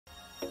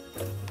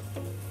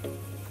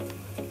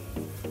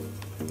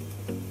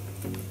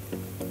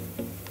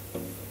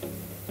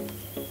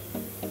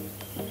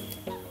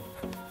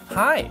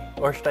Shanghai,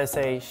 or should I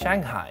say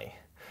Shanghai?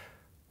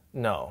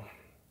 No,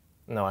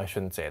 I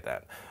shouldn't say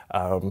that.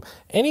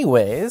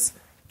 Anyways,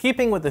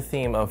 keeping with the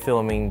theme of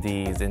filming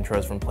these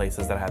intros from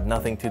places that have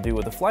nothing to do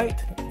with the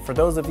flight, for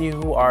those of you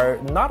who are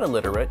not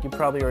illiterate, you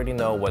probably already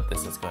know what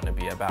this is going to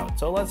be about.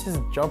 So let's just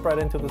jump right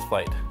into this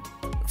flight.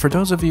 For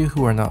those of you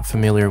who are not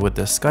familiar with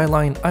this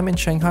skyline, I'm in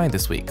Shanghai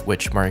this week,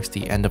 which marks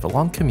the end of a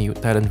long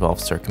commute that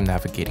involves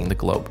circumnavigating the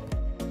globe.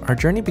 Our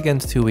journey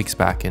begins 2 weeks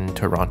back in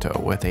Toronto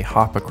with a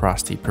hop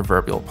across the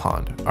proverbial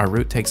pond. Our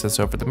route takes us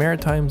over the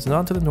Maritimes and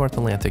onto the North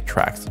Atlantic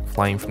tracks,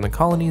 flying from the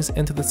colonies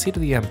into the seat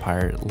of the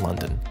empire,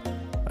 London.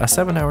 A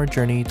 7-hour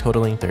journey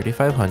totaling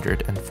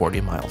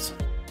 3,540 miles.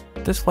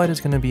 This flight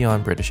is going to be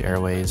on British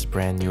Airways'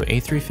 brand new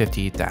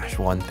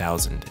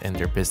A350-1000 in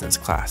their business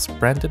class,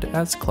 branded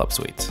as Club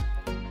Suites.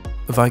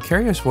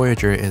 Vicarious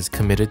Voyager is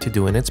committed to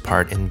doing its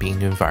part in being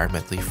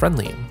environmentally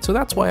friendly, so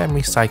that's why I'm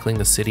recycling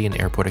the city and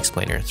airport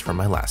explainers from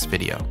my last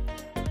video.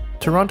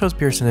 Toronto's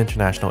Pearson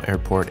International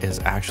Airport is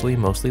actually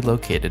mostly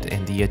located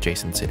in the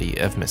adjacent city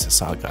of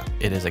Mississauga.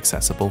 It is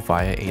accessible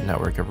via a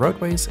network of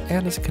roadways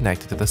and is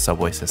connected to the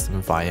subway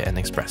system via an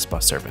express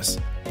bus service.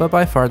 But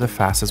by far the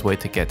fastest way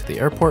to get to the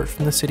airport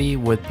from the city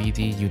would be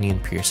the Union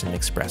Pearson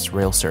Express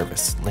rail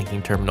service,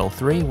 linking Terminal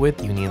 3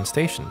 with Union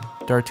Station.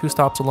 There are 2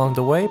 stops along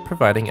the way,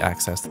 providing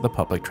access to the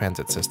public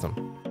transit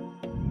system.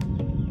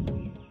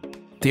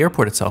 The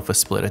airport itself is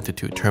split into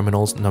 2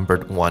 terminals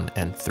numbered 1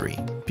 and 3.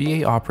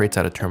 BA operates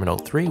out of Terminal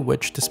 3,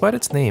 which despite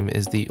its name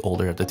is the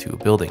older of the 2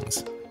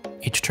 buildings.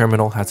 Each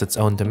terminal has its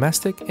own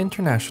domestic,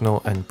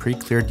 international, and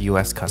pre-cleared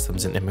US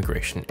Customs and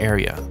Immigration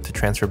area. To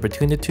transfer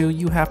between the 2,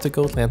 you have to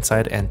go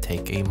landside and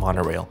take a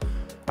monorail.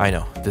 I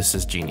know, this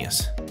is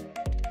genius.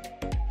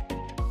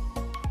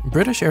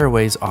 British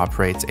Airways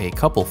operates a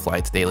couple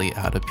flights daily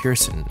out of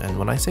Pearson, and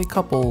when I say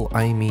couple,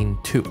 I mean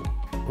 2.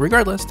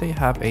 Regardless, they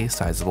have a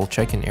sizable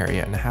check-in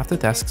area and half the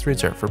desks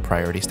reserved for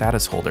priority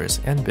status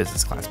holders and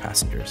business class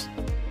passengers.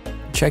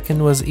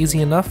 Check-in was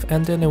easy enough,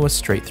 and then it was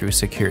straight through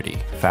security.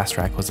 Fast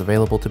track was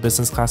available to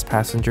business class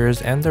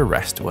passengers, and the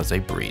rest was a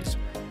breeze.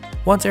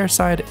 Once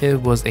airside,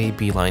 it was a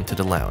beeline to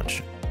the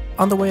lounge.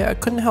 On the way, I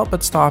couldn't help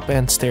but stop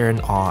and stare in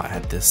awe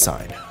at this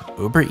sign.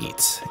 Uber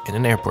Eats, in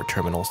an airport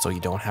terminal so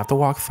you don't have to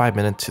walk 5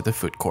 minutes to the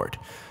food court.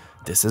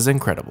 This is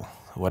incredible.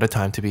 What a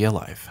time to be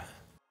alive.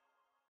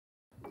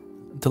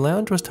 The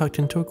lounge was tucked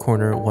into a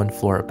corner 1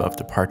 floor above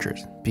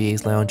departures.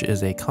 BA's lounge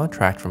is a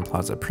contract from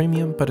Plaza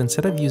Premium, but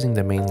instead of using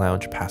the main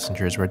lounge,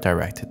 passengers were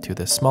directed to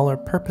this smaller,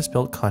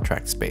 purpose-built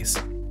contract space.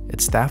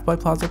 It's staffed by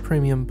Plaza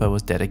Premium, but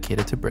was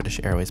dedicated to British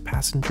Airways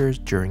passengers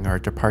during our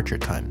departure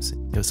times.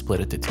 It was split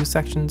into 2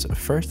 sections,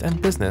 First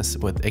and Business,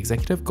 with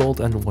Executive Gold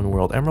and One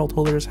World Emerald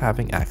holders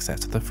having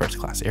access to the first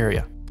class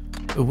area.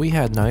 We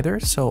had neither,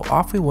 so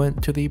off we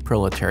went to the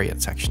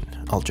Proletariat section.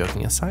 All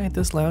joking aside,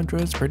 this lounge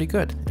was pretty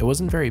good. It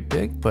wasn't very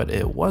big, but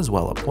it was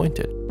well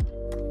appointed.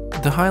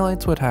 The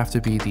highlights would have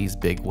to be these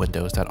big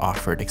windows that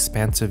offered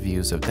expansive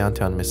views of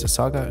downtown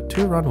Mississauga,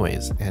 2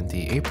 runways, and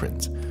the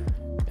aprons.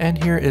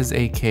 And here is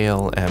a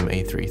KLM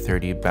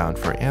A330 bound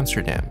for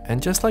Amsterdam,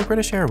 and just like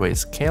British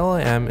Airways,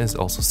 KLM is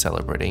also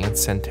celebrating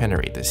its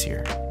centenary this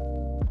year.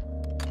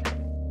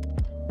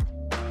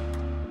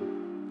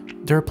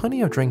 There are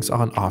plenty of drinks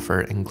on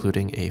offer,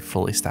 including a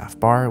fully staffed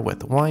bar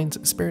with wines,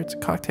 spirits,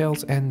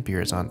 cocktails, and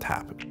beers on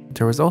tap.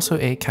 There was also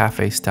a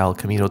cafe-style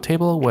communal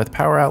table with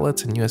power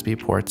outlets and USB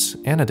ports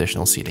and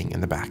additional seating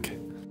in the back.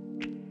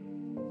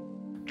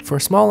 For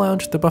a small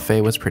lounge, the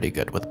buffet was pretty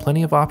good, with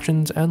plenty of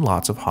options and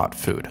lots of hot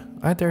food.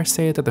 I dare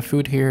say that the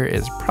food here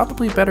is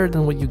probably better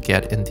than what you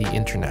get in the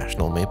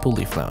International Maple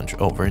Leaf Lounge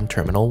over in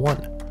Terminal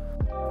 1.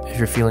 If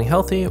you're feeling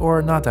healthy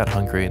or not that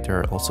hungry, there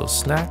are also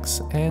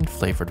snacks and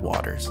flavored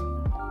waters.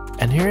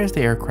 And here is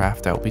the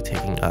aircraft that will be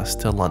taking us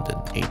to London,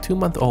 a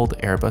 2-month-old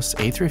Airbus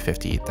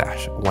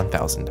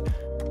A350-1000.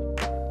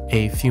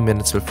 A few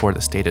minutes before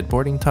the stated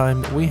boarding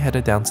time, we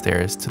headed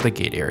downstairs to the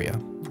gate area.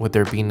 With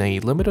there being a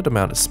limited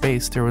amount of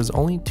space, there was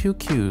only 2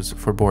 queues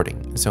for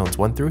boarding, zones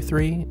 1 through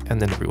 3,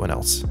 and then everyone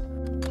else.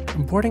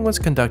 Boarding was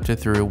conducted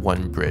through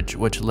 1 bridge,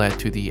 which led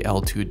to the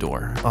L2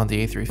 door. On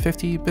the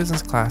A350,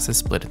 business class is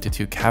split into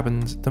 2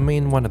 cabins, the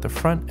main one at the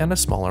front and a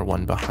smaller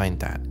one behind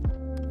that.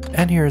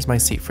 And here is my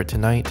seat for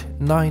tonight,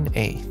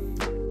 9A.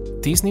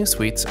 These new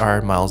suites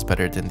are miles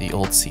better than the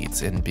old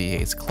seats in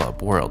BA's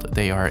Club World.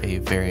 They are a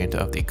variant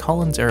of the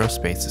Collins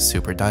Aerospace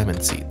Super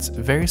Diamond seats,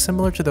 very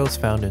similar to those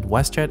found in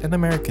WestJet and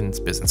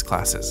American's business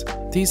classes.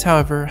 These,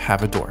 however,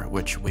 have a door,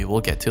 which we will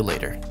get to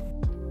later.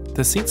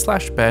 The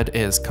seat/bed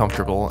is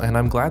comfortable, and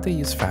I'm glad they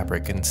use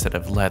fabric instead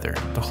of leather.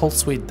 The whole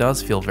suite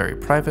does feel very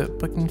private,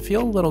 but can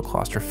feel a little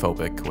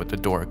claustrophobic with the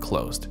door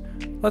closed.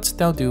 Let's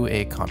now do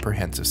a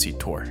comprehensive seat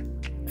tour.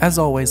 As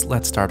always,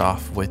 let's start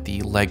off with the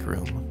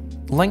legroom.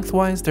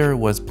 Lengthwise, there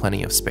was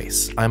plenty of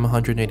space. I'm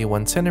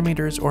 181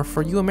 centimeters, or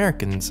for you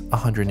Americans,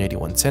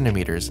 181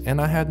 centimeters,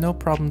 and I had no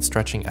problem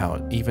stretching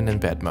out, even in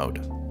bed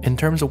mode. In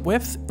terms of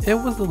width, it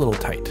was a little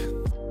tight.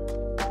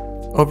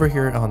 Over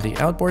here on the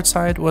outboard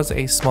side was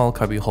a small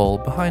cubbyhole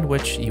behind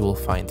which you will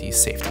find the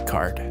safety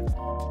card.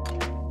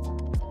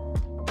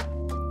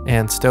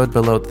 And stowed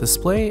below the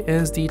display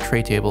is the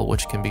tray table,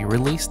 which can be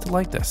released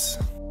like this.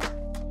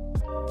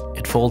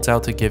 It folds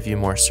out to give you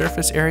more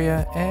surface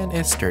area and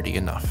is sturdy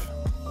enough.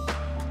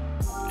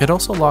 It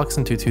also locks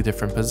into 2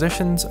 different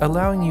positions,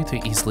 allowing you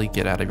to easily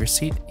get out of your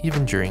seat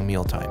even during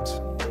meal times.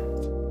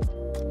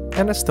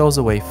 And it stows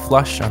away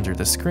flush under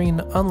the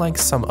screen, unlike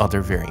some other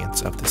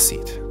variants of the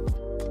seat.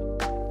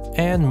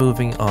 And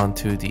moving on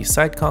to the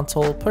side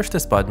console, push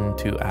this button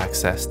to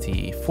access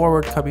the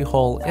forward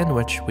cubbyhole, in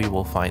which we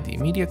will find the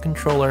media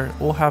controller.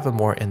 We'll have a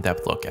more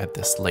in-depth look at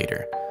this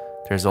later.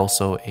 There's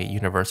also a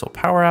universal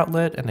power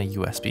outlet and a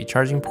USB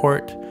charging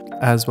port,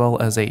 as well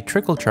as a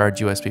trickle charge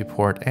USB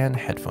port and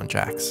headphone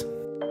jacks.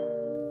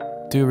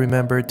 Do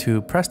remember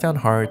to press down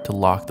hard to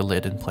lock the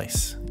lid in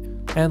place.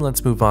 And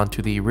let's move on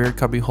to the rear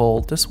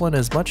cubbyhole. This one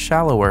is much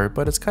shallower,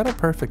 but it's kind of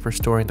perfect for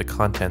storing the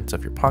contents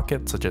of your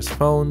pocket, such as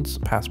phones,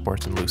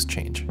 passports, and loose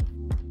change.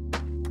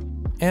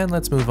 And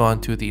let's move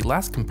on to the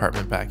last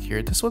compartment back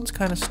here. This one's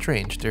kind of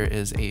strange. There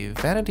is a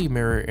vanity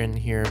mirror in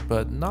here,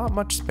 but not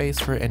much space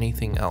for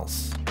anything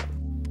else.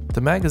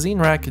 The magazine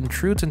rack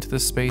intrudes into the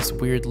space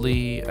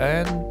weirdly,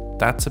 and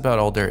that's about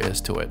all there is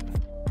to it.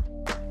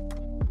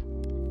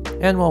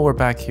 And while we're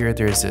back here,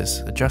 there's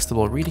this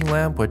adjustable reading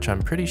lamp, which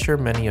I'm pretty sure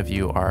many of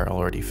you are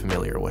already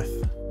familiar with.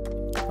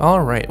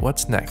 Alright,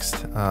 what's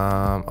next?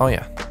 Oh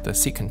yeah, the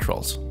seat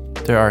controls.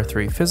 There are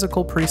 3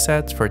 physical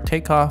presets for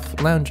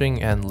takeoff,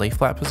 lounging, and lay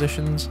flat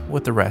positions,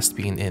 with the rest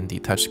being in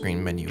the touchscreen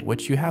menu,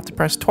 which you have to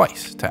press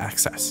twice to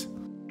access.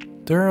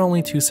 There are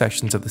only 2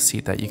 sections of the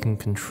seat that you can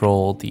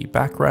control, the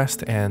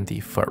backrest and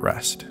the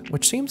footrest,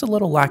 which seems a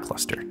little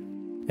lackluster.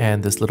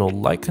 And this little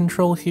light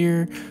control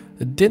here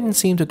didn't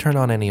seem to turn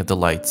on any of the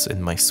lights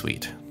in my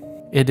suite.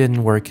 It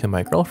didn't work in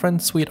my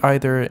girlfriend's suite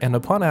either, and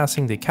upon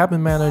asking the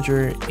cabin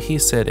manager, he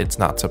said it's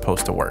not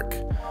supposed to work.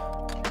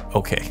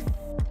 Okay.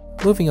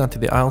 Moving on to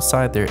the aisle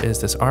side, there is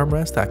this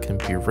armrest that can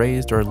be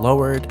raised or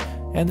lowered,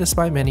 and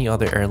despite many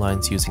other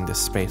airlines using this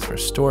space for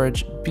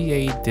storage,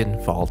 BA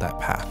didn't follow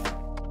that path.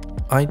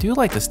 I do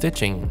like the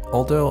stitching,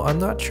 although I'm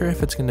not sure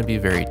if it's going to be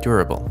very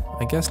durable.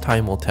 I guess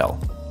time will tell.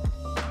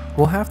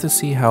 We'll have to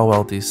see how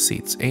well these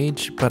seats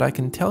age, but I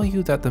can tell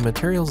you that the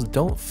materials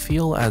don't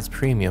feel as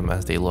premium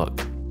as they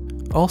look.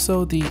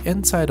 Also, the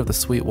inside of the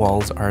suite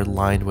walls are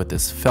lined with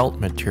this felt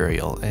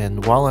material,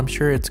 and while I'm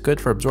sure it's good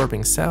for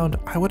absorbing sound,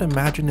 I would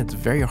imagine it's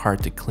very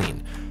hard to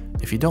clean.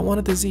 If you don't want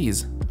a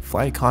disease,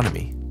 fly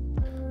economy.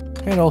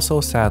 And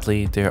also,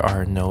 sadly, there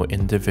are no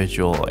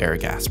individual air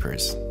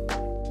gaspers.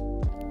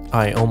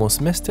 I almost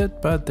missed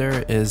it, but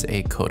there is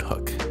a coat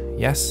hook.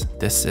 Yes,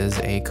 this is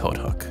a coat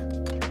hook.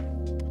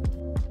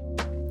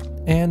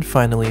 And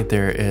finally,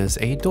 there is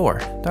a door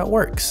that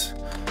works.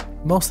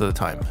 Most of the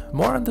time.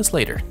 More on this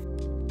later.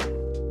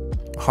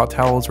 Hot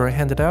towels were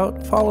handed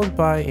out, followed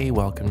by a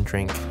welcome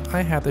drink.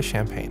 I had the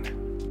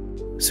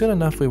champagne. Soon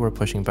enough, we were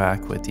pushing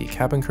back with the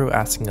cabin crew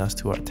asking us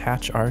to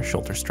attach our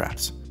shoulder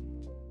straps.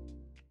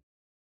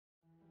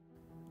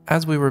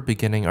 As we were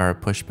beginning our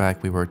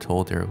pushback, we were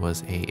told there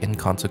was an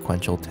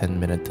inconsequential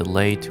 10-minute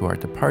delay to our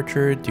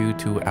departure due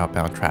to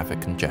outbound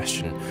traffic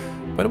congestion.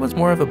 But it was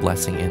more of a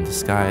blessing in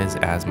disguise,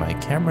 as my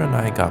camera and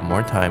I got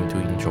more time to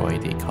enjoy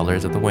the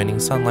colors of the waning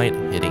sunlight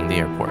hitting the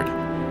airport.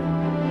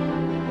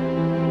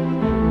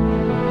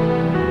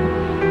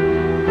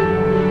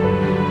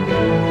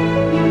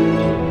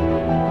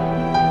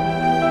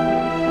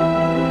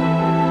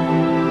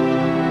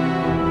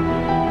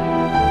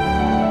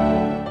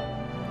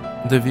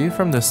 The view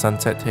from the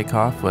sunset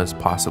takeoff was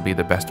possibly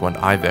the best one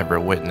I've ever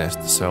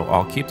witnessed, so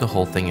I'll keep the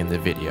whole thing in the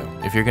video.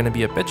 If you're gonna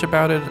be a bitch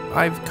about it,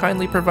 I've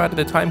kindly provided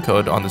a time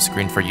code on the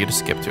screen for you to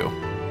skip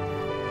to.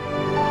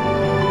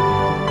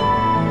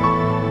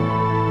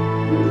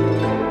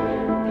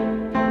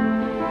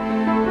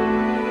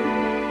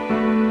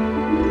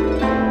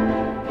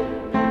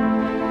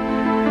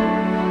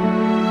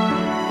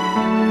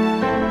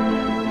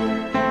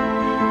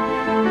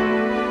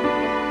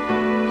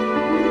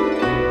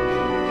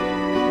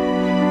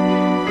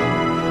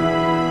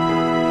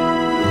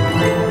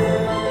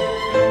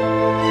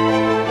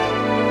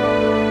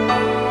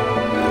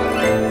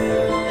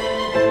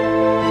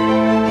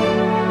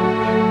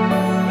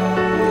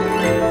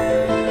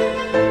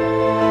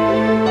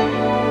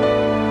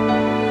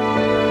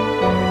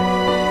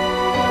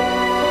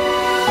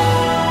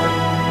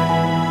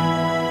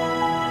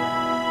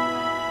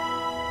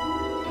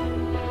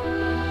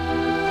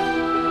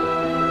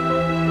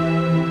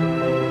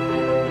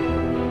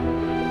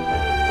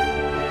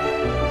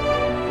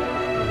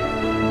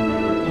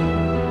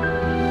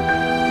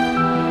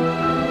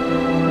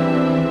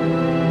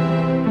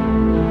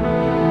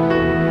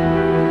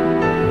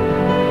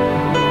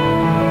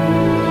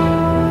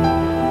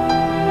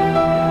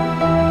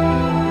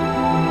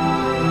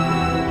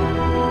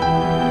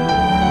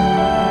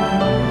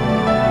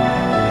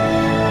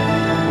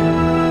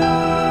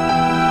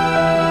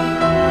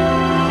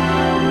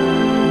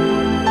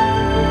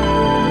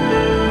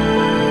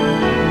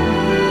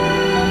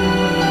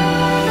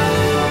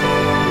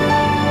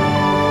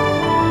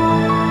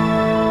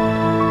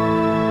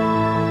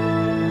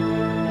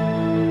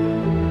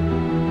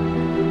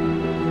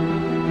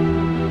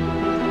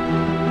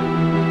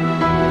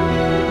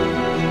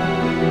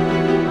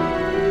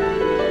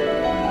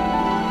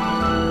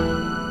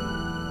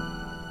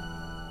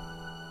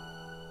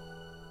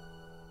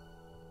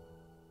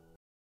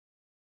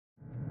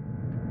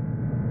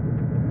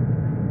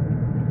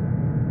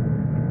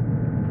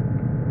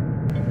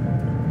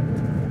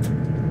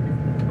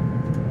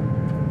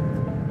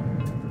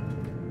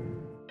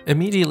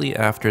 Immediately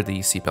after the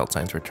seatbelt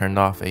signs were turned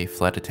off, a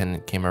flight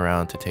attendant came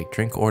around to take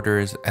drink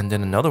orders, and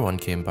then another one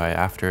came by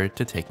after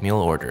to take meal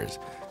orders.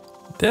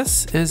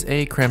 This is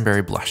a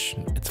cranberry blush.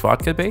 It's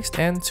vodka based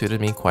and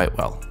suited me quite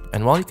well.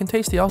 And while you can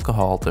taste the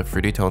alcohol, the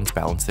fruity tones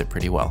balanced it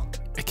pretty well.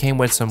 It came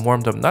with some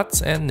warmed up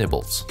nuts and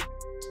nibbles.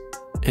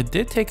 It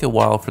did take a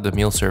while for the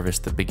meal service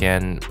to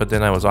begin, but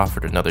then I was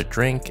offered another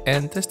drink,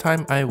 and this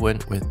time I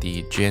went with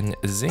the gin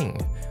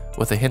zing.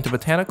 With a hint of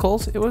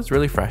botanicals, it was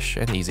really fresh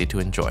and easy to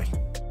enjoy.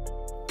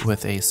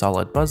 With a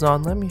solid buzz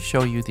on, let me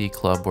show you the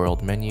Club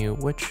World menu,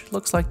 which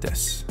looks like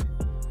this.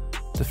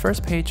 The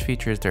first page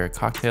features their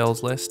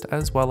cocktails list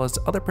as well as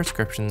other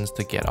prescriptions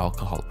to get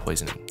alcohol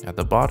poisoning. At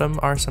the bottom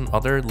are some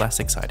other less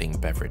exciting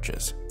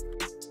beverages.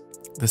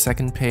 The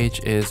second page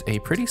is a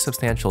pretty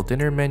substantial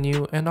dinner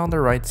menu, and on the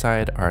right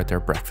side are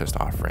their breakfast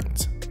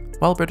offerings.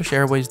 While British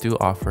Airways do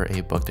offer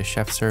a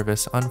book-to-chef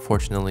service,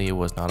 unfortunately it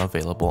was not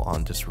available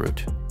on this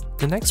route.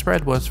 The next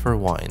spread was for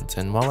wines,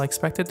 and while I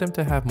expected them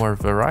to have more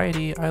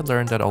variety, I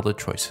learned that all the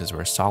choices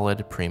were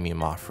solid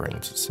premium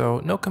offerings,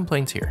 so no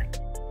complaints here.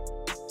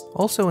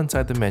 Also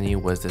inside the menu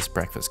was this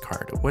breakfast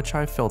card, which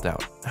I filled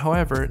out.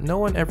 However, no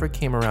one ever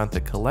came around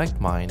to collect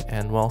mine,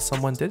 and while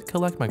someone did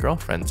collect my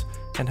girlfriend's,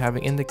 and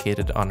having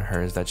indicated on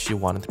hers that she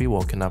wanted to be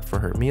woken up for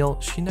her meal,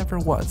 she never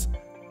was.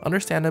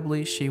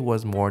 Understandably, she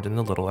was more than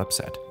a little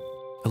upset.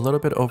 A little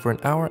bit over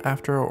an hour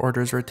after our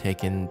orders were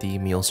taken, the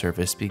meal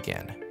service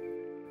began.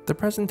 The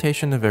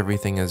presentation of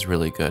everything is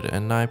really good,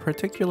 and I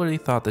particularly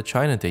thought the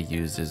china they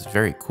used is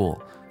very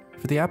cool.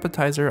 For the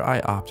appetizer,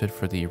 I opted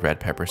for the red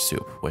pepper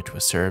soup, which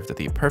was served at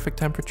the perfect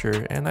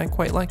temperature, and I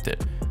quite liked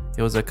it.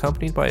 It was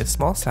accompanied by a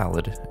small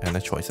salad and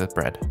a choice of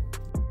bread.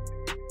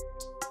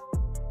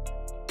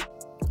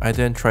 I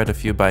then tried a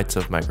few bites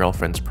of my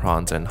girlfriend's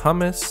prawns and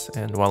hummus,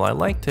 and while I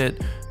liked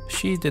it,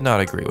 she did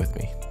not agree with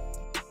me.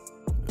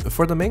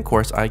 For the main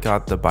course, I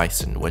got the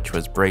bison, which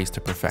was braised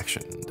to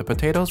perfection. The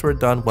potatoes were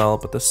done well,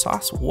 but the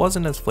sauce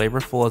wasn't as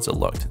flavorful as it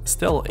looked.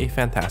 Still a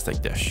fantastic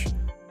dish.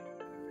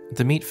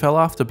 The meat fell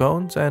off the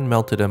bones and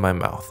melted in my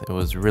mouth. It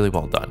was really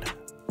well done.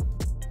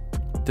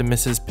 The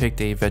missus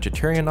picked a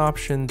vegetarian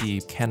option,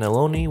 the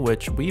cannelloni,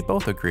 which we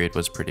both agreed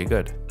was pretty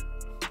good.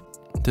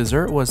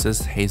 Dessert was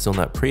this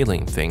hazelnut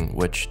praline thing,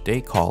 which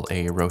they call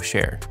a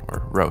rocher,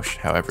 or roche,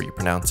 however you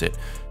pronounce it.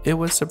 It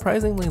was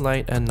surprisingly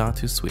light and not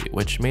too sweet,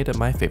 which made it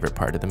my favorite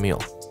part of the meal.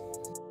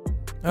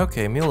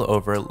 Okay, meal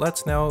over,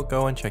 let's now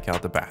go and check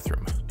out the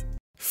bathroom.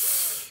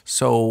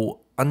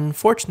 So,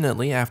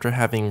 unfortunately, after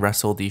having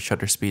wrestled the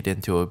shutter speed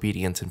into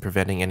obedience and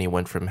preventing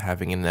anyone from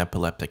having an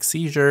epileptic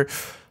seizure,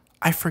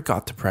 I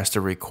forgot to press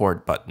the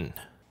record button.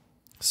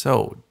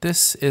 So,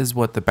 this is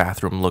what the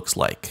bathroom looks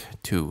like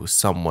to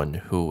someone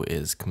who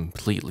is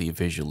completely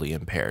visually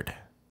impaired.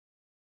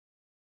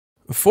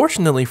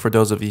 Fortunately for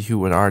those of you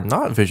who are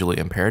not visually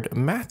impaired,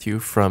 Matthew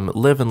from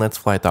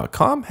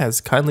liveandletsfly.com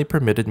has kindly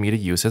permitted me to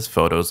use his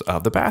photos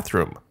of the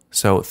bathroom.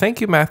 So thank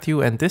you,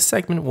 Matthew, and this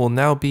segment will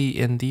now be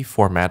in the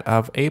format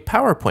of a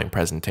PowerPoint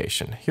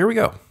presentation. Here we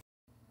go.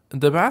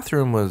 The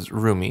bathroom was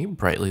roomy,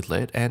 brightly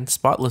lit, and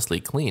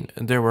spotlessly clean.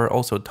 There were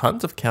also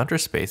tons of counter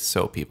space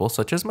so people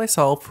such as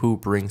myself who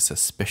bring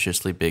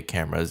suspiciously big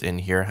cameras in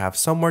here have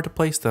somewhere to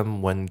place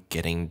them when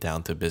getting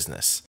down to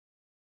business.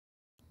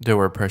 There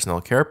were personal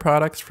care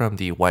products from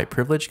the White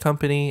Privilege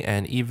Company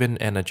and even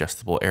an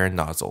adjustable air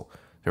nozzle.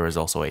 There was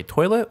also a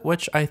toilet,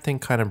 which I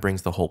think kind of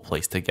brings the whole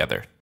place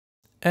together.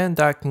 And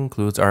that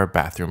concludes our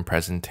bathroom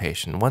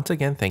presentation. Once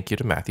again, thank you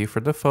to Matthew for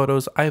the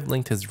photos. I've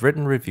linked his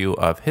written review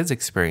of his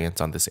experience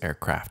on this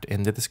aircraft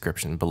in the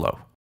description below.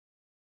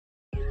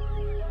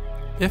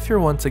 If you're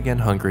once again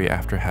hungry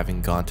after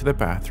having gone to the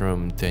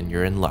bathroom, then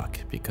you're in luck,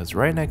 because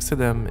right next to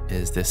them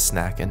is this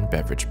snack and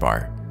beverage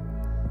bar.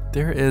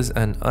 There is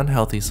an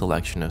unhealthy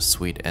selection of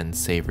sweet and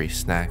savory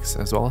snacks,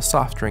 as well as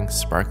soft drinks,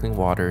 sparkling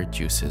water,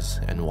 juices,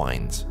 and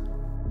wines.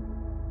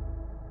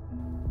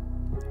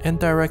 And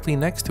directly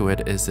next to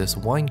it is this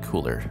wine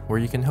cooler, where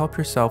you can help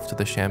yourself to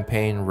the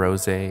champagne,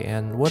 rosé,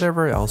 and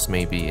whatever else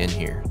may be in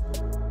here.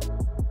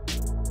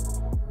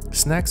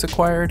 Snacks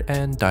acquired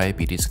and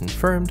diabetes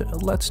confirmed,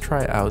 let's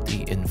try out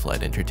the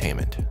in-flight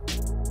entertainment.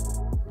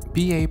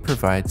 BA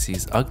provides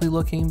these ugly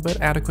looking but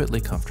adequately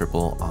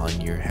comfortable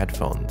on-ear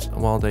headphones.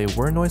 While they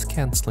were noise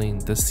cancelling,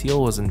 the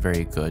seal wasn't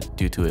very good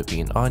due to it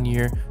being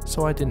on-ear,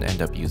 so I didn't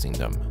end up using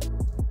them.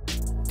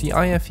 The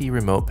IFE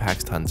remote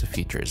packs tons of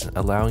features,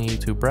 allowing you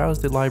to browse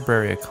the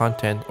library of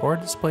content or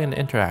display an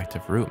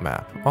interactive route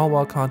map, all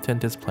while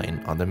content is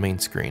playing on the main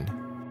screen.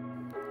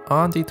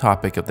 On the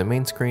topic of the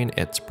main screen,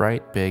 it's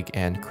bright, big,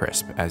 and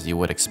crisp, as you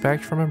would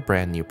expect from a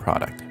brand new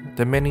product.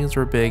 The menus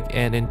were big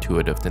and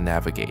intuitive to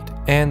navigate,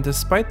 and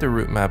despite the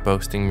route map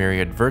boasting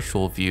myriad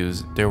virtual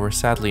views, there were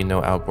sadly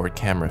no outboard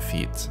camera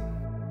feeds.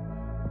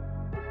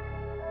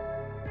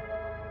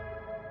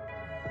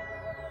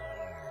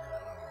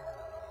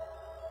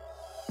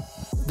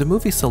 The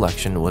movie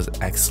selection was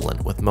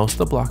excellent, with most of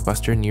the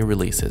blockbuster new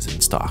releases in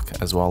stock,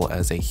 as well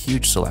as a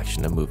huge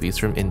selection of movies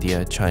from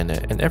India,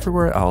 China, and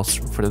everywhere else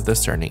for the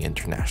discerning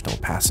international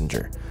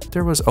passenger.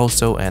 There was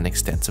also an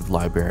extensive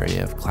library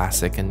of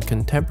classic and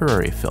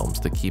contemporary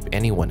films to keep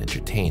anyone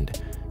entertained.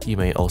 You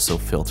may also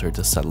filter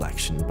the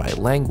selection by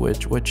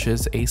language, which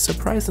is a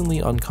surprisingly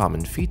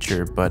uncommon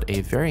feature, but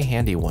a very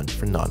handy one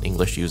for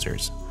non-English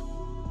users.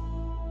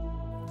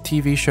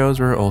 TV shows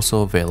were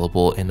also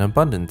available in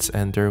abundance,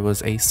 and there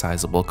was a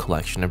sizable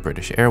collection of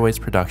British Airways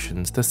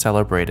productions to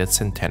celebrate its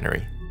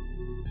centenary.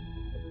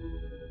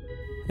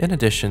 In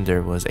addition,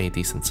 there was a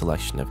decent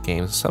selection of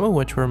games, some of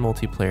which were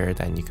multiplayer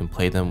and you can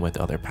play them with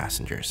other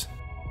passengers.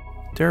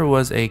 There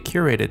was a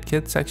curated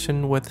kids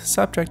section with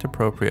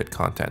subject-appropriate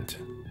content,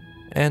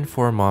 and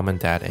for mom and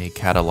dad, a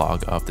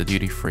catalog of the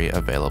duty-free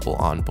available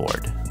on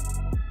board.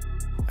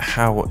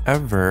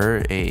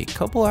 However, a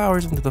couple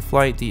hours into the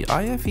flight, the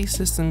IFE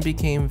system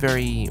became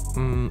very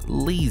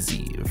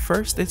lazy.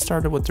 First, it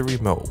started with the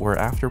remote, where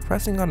after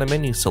pressing on a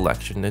menu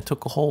selection, it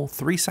took a whole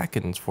 3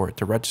 seconds for it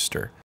to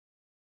register.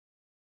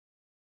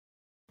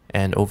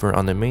 And over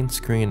on the main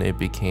screen, it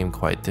became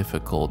quite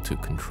difficult to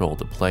control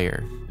the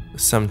player.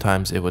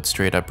 Sometimes it would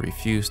straight up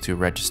refuse to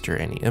register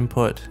any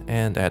input,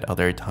 and at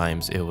other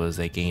times it was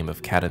a game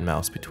of cat and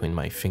mouse between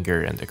my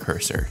finger and the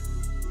cursor.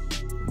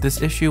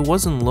 This issue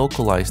wasn't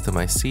localized to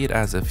my seat,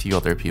 as a few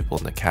other people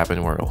in the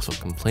cabin were also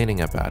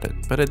complaining about it,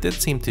 but it did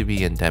seem to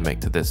be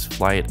endemic to this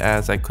flight,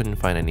 as I couldn't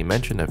find any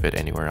mention of it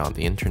anywhere on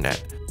the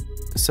internet.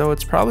 So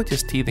it's probably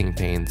just teething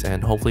pains,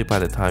 and hopefully by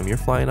the time you're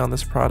flying on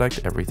this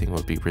product, everything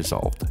will be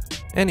resolved.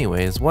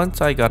 Anyways,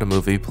 once I got a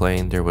movie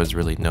playing, there was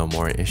really no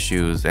more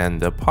issues, and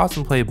the pause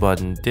and play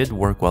button did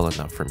work well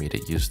enough for me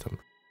to use them.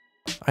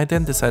 I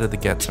then decided to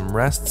get some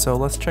rest, so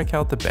let's check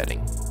out the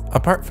bedding.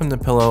 Apart from the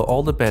pillow,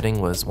 all the bedding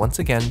was once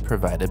again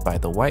provided by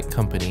the White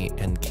Company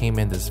and came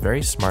in this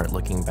very smart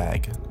looking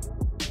bag.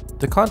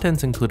 The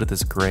contents included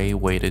this gray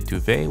weighted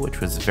duvet, which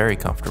was very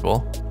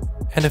comfortable.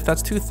 And if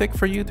that's too thick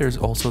for you, there's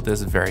also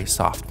this very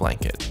soft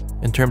blanket.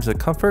 In terms of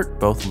comfort,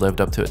 both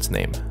lived up to its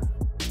name.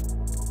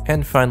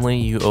 And finally,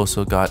 you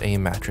also got a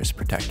mattress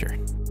protector.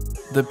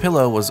 The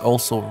pillow was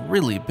also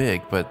really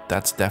big, but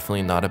that's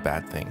definitely not a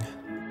bad thing.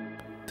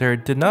 There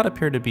did not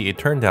appear to be a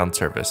turn down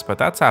service, but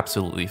that's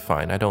absolutely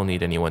fine. I don't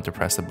need anyone to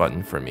press a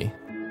button for me.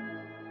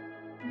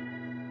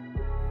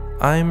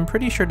 I'm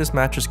pretty sure this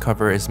mattress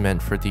cover is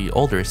meant for the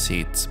older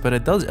seats, but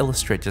it does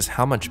illustrate just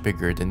how much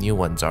bigger the new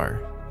ones are.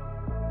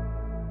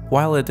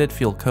 While it did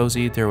feel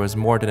cozy, there was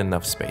more than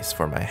enough space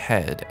for my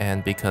head,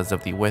 and because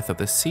of the width of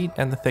the seat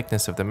and the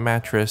thickness of the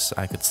mattress,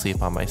 I could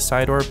sleep on my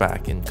side or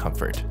back in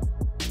comfort.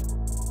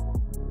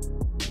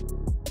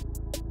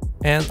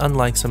 And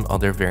unlike some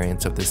other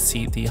variants of the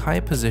seat, the high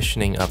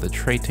positioning of the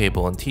tray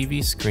table and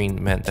TV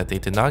screen meant that they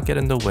did not get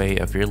in the way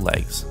of your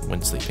legs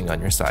when sleeping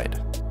on your side.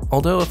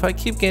 Although if I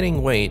keep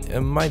gaining weight, it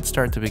might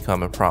start to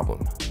become a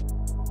problem.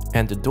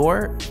 And the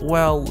door?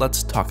 Well,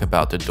 let's talk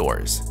about the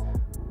doors.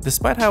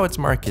 Despite how it's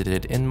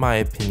marketed, in my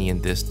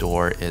opinion, this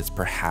door is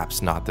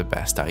perhaps not the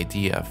best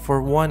idea.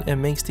 For one, it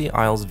makes the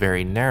aisles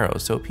very narrow,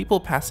 so people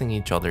passing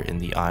each other in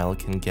the aisle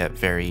can get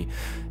very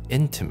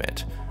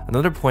intimate.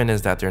 Another point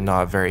is that they're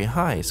not very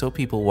high, so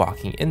people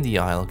walking in the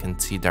aisle can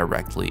see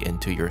directly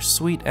into your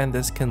suite, and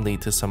this can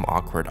lead to some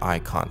awkward eye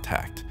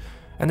contact.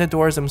 And the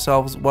doors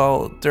themselves,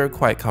 well, they're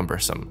quite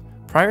cumbersome.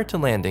 Prior to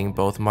landing,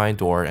 both my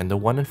door and the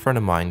one in front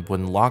of mine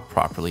wouldn't lock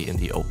properly in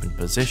the open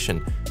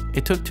position.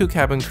 It took 2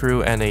 cabin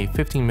crew and a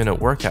 15-minute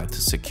workout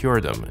to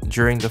secure them.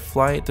 During the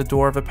flight, the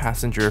door of a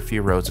passenger a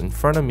few rows in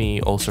front of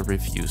me also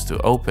refused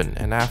to open,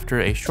 and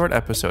after a short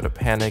episode of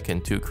panic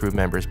and 2 crew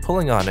members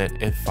pulling on it,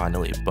 it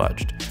finally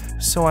budged.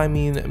 So I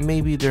mean,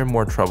 maybe they're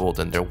more trouble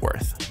than they're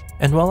worth.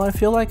 And while I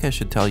feel like I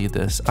should tell you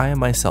this, I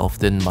myself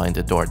didn't mind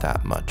the door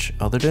that much.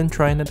 Other than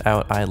trying it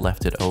out, I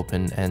left it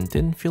open and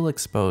didn't feel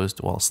exposed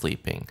while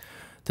sleeping.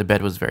 The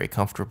bed was very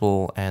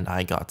comfortable and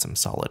I got some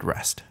solid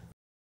rest.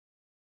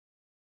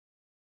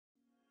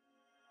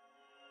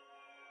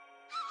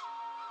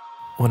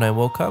 When I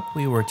woke up,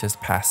 we were just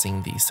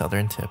passing the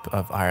southern tip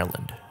of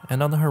Ireland,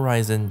 and on the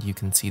horizon you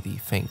can see the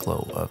faint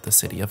glow of the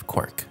city of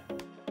Cork.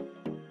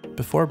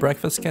 Before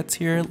breakfast gets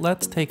here,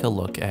 let's take a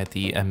look at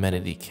the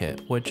amenity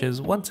kit, which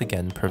is once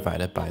again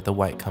provided by the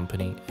White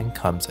Company and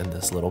comes in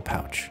this little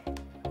pouch.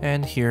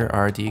 And here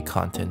are the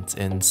contents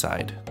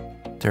inside.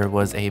 There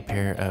was a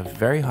pair of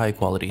very high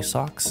quality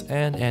socks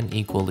and an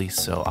equally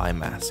so eye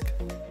mask,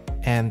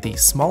 and the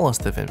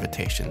smallest of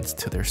invitations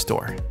to their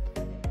store.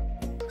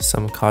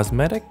 Some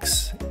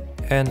cosmetics,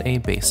 and a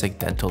basic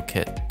dental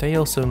kit. They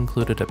also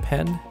included a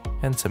pen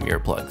and some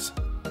earplugs.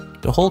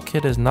 The whole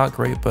kit is not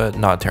great, but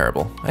not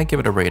terrible. I give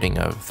it a rating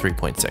of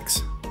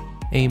 3.6.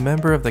 A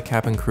member of the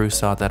cabin crew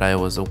saw that I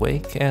was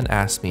awake and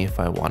asked me if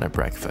I wanted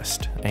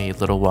breakfast. A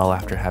little while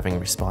after having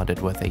responded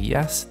with a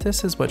yes,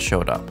 this is what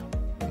showed up.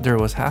 There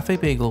was half a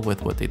bagel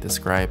with what they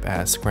describe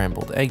as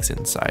scrambled eggs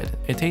inside.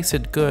 It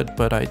tasted good,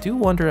 but I do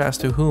wonder as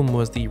to whom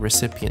was the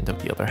recipient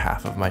of the other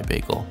half of my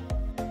bagel.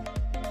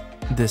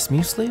 This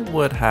muesli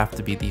would have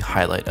to be the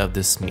highlight of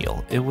this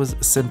meal. It was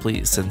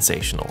simply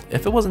sensational.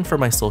 If it wasn't for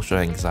my social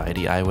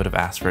anxiety, I would have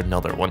asked for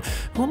another one.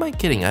 Who am I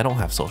kidding? I don't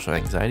have social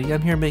anxiety.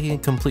 I'm here making a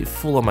complete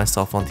fool of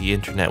myself on the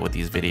internet with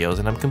these videos,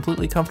 and I'm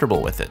completely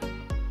comfortable with it.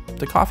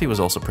 The coffee was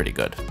also pretty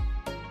good.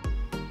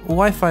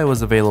 Wi-Fi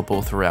was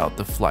available throughout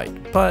the flight,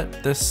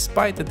 but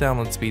despite the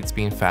download speeds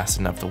being fast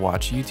enough to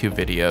watch YouTube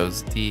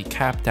videos, the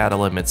capped data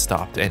limit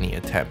stopped any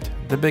attempt.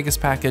 The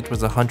biggest package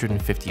was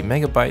 150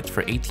 megabytes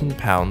for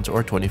 £18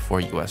 or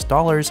 24 US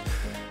dollars,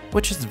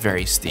 which is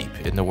very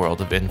steep in the world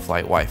of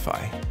in-flight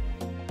Wi-Fi.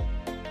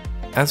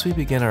 As we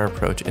begin our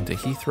approach into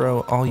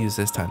Heathrow, I'll use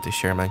this time to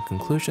share my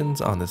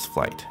conclusions on this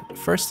flight.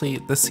 Firstly,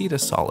 the seat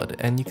is solid,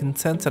 and you can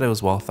sense that it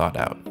was well thought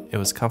out. It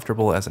was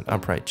comfortable as an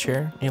upright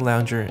chair, a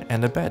lounger,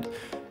 and a bed.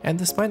 And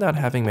despite not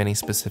having many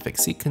specific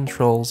seat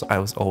controls, I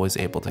was always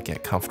able to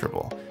get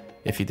comfortable.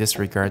 If you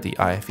disregard the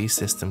IFE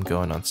system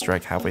going on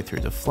strike halfway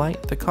through the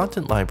flight, the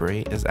content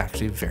library is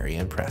actually very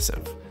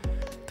impressive.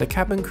 The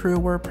cabin crew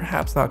were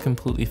perhaps not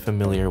completely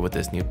familiar with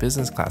this new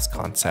business class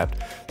concept,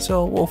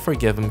 so we'll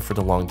forgive them for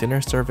the long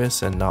dinner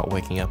service and not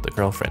waking up the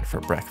girlfriend for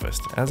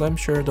breakfast, as I'm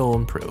sure they'll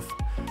improve.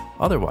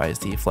 Otherwise,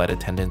 the flight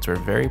attendants were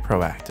very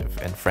proactive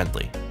and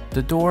friendly.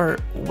 The door,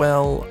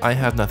 well, I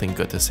have nothing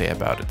good to say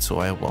about it, so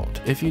I won't.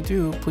 If you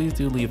do, please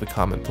do leave a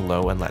comment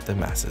below and let the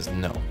masses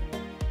know.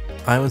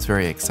 I was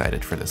very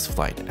excited for this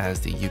flight, as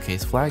the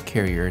UK's flag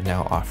carrier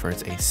now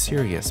offers a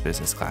serious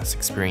business class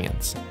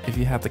experience. If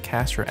you have the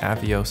cash or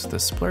Avios to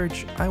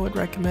splurge, I would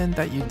recommend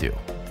that you do.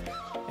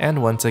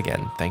 And once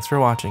again, thanks for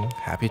watching,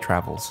 happy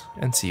travels,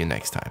 and see you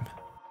next time.